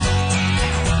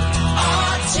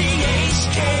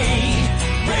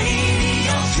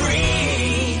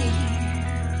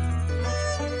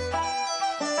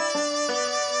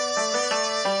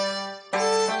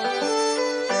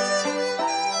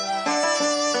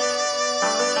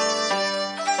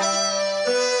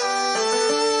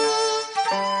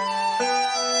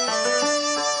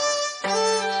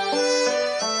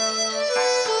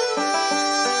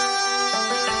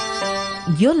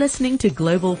You're listening to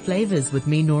Global Flavas with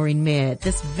me, Noreen Mir,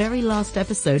 this very last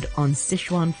episode on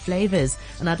Sichuan flavors.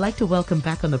 And I'd like to welcome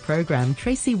back on the program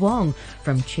Tracy Wong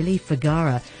from Chili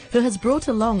Fagara, who has brought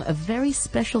along a very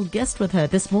special guest with her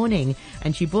this morning.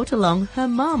 And she brought along her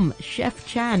mum, Chef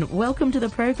Chan. Welcome to the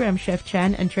program, Chef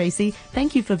Chan and Tracy.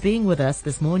 Thank you for being with us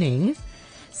this morning.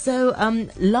 So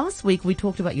last week we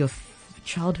talked about your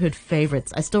childhood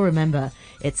favorites. I still remember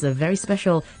it's a very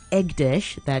special egg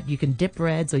dish that you can dip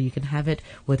breads or you can have it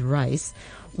with rice.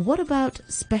 What about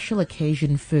special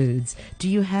occasion foods? Do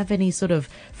you have any sort of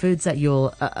foods that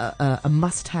you'll a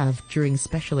must-have during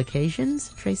special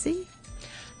occasions, Tracy?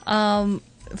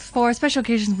 For special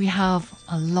occasions, we have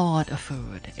a lot of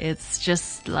food. It's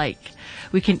just like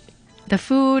the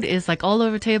food is like all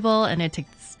over the table and it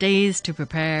takes days to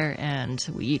prepare and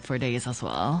we eat for days as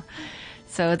well.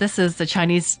 So this is the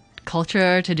Chinese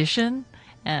culture tradition.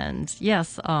 And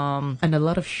yes, and a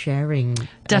lot of sharing.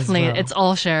 Definitely, as well. it's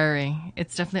all sharing.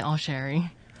 It's definitely all sharing.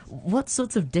 What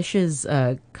sorts of dishes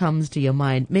comes to your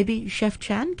mind? Maybe Chef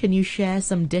Chan, can you share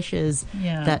some dishes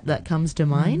that comes to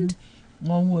mind?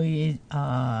 One way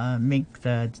make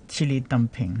the chili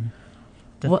dumpling.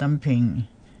 Dumpling,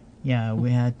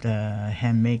 we had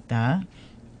handmade that.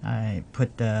 I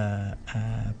put the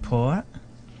pork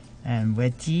and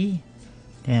veggie,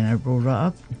 then I roll it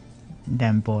up,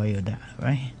 then boil that,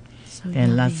 right? So then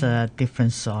yummy. lots of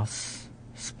different sauce,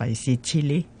 spicy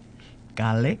chili,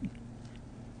 garlic,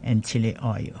 and chili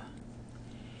oil.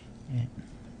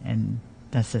 And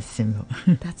that's a simple.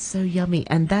 That's so yummy.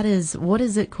 And that is, what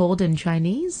is it called in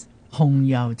Chinese? 紅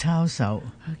油抄手.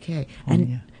 Okay.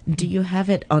 And do you have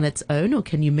it on its own or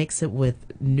can you mix it with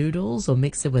noodles or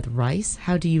mix it with rice?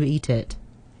 How do you eat it?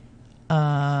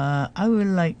 I would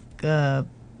like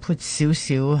put 少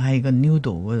少喺個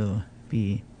noodle 嗰度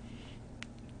be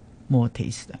more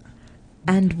taste.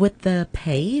 And with the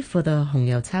pei for the 紅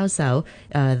油抄手,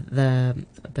 the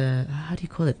how do you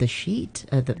call it? The sheet,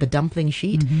 the dumpling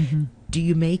sheet. Mm-hmm. Do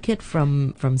you make it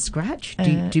from scratch?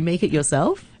 Do you make it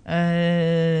yourself?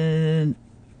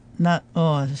 Not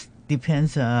all.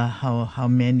 Depends how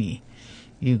many.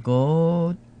 You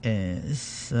go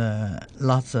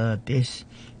lots of dish,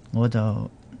 or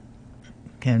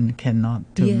cannot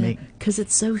make. Because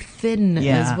it's so thin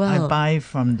as well. I buy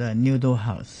from the noodle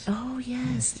house. Oh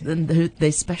yes, and they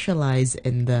specialize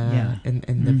in the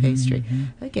in the pastry.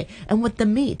 Mm-hmm. Okay, and with the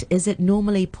meat, is it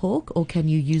normally pork or can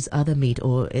you use other meat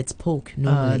or it's pork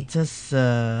normally? Just for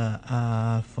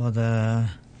the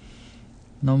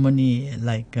normally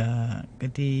like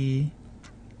the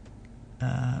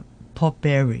pork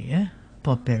belly,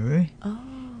 pork belly. Oh,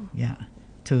 yeah,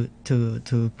 to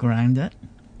grind it.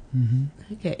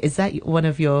 Mm-hmm. Okay, is that one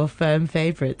of your firm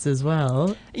favorites as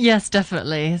well? Yes,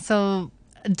 definitely. So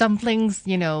dumplings,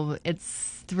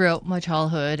 it's throughout my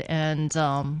childhood. And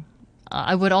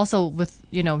I would also, with,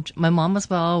 my mom as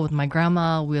well, with my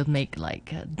grandma, we'll make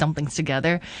like dumplings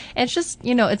together. And it's just,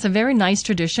 it's a very nice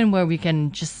tradition where we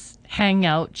can just hang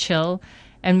out, chill,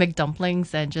 and make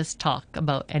dumplings and just talk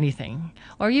about anything.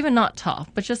 Or even not talk,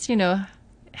 but just,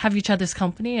 have each other's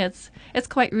company. It's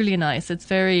quite really nice. It's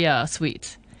very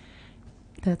sweet.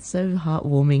 That's so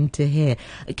heartwarming to hear.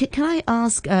 Can I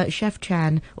ask Chef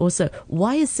Chan also,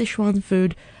 why is Sichuan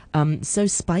food so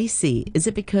spicy? Is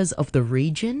it because of the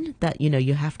region that,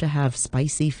 you have to have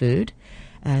spicy food?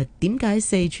 點解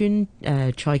四川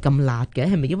菜咁辣嘅？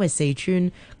係咪因為四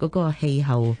川嗰個氣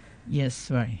候？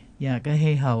 Yes, right. Yeah, 個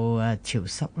氣候潮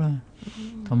濕啦，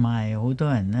同埋好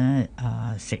多人咧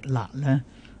食辣咧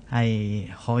係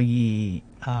可以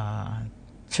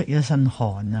出一身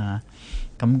汗啊。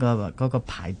Okay,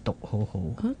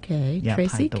 yeah,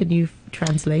 Tracy, can you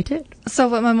translate it? So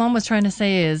what my mom was trying to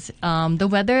say is the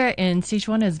weather in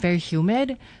Sichuan is very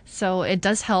humid, so it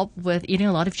does help with eating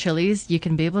a lot of chilies. You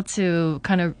can be able to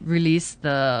kind of release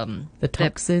the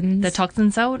toxins, the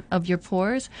toxins out of your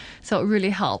pores. So it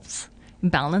really helps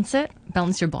balance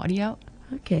your body out.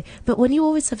 Okay, but when you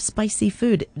always have spicy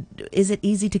food, is it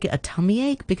easy to get a tummy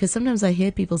ache? Because sometimes I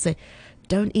hear people say,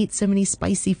 don't eat so many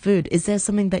spicy food. Is there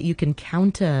something that you can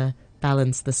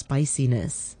counterbalance the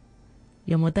spiciness?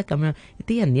 有冇得咁樣？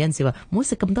啲人有陣時話唔好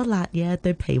食咁多辣嘢，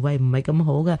對脾胃唔係咁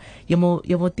好㗎。有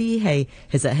冇啲係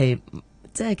其實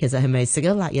係咪食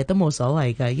咗辣嘢都冇所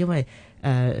謂㗎？因為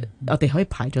我哋可以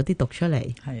排咗啲毒出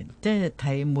嚟。係，即係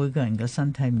睇每個人嘅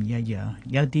身體唔一樣，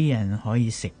有啲人可以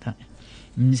食得，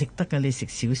唔食得嘅你食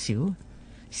少少。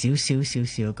少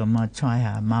咁啊 try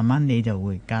下，慢慢你就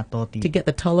會加多啲。To get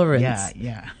the tolerance.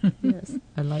 Yeah. Yes,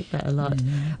 I like that a lot.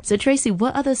 So Tracy,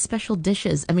 what other special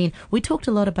dishes? I mean, we talked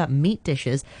a lot about meat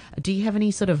dishes. Do you have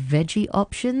any sort of veggie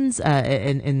options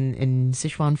in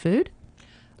Sichuan food?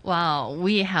 Wow,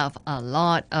 we have a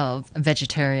lot of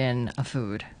vegetarian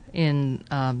food.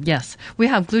 Yes, we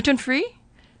have gluten-free,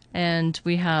 and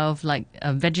we have like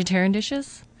vegetarian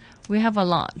dishes. We have a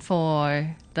lot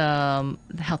for the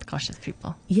health conscious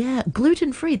people. Yeah,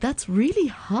 gluten-free. That's really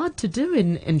hard to do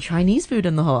in Chinese food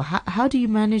on the whole. How do you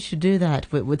manage to do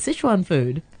that with Sichuan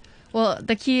food? Well,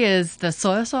 the key is the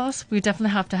soy sauce. We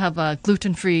definitely have to have a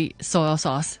gluten-free soy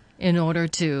sauce in order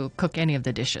to cook any of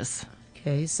the dishes.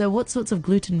 Okay, so what sorts of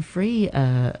gluten-free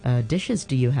dishes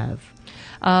do you have?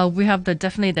 We have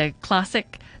definitely the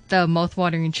classic, the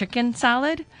mouth-watering chicken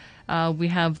salad. We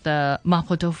have the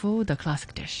mapo tofu, the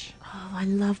classic dish. Oh, I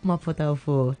love mapo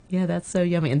tofu. Yeah, that's so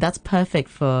yummy. And that's perfect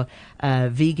for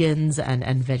vegans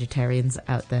and vegetarians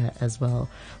out there as well.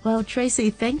 Well, Tracy,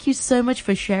 thank you so much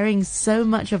for sharing so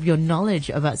much of your knowledge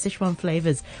about Sichuan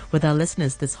flavors with our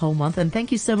listeners this whole month. And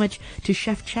thank you so much to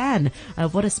Chef Chan.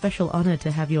 What a special honor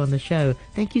to have you on the show.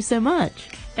 Thank you so much.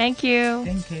 Thank you.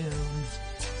 Thank you.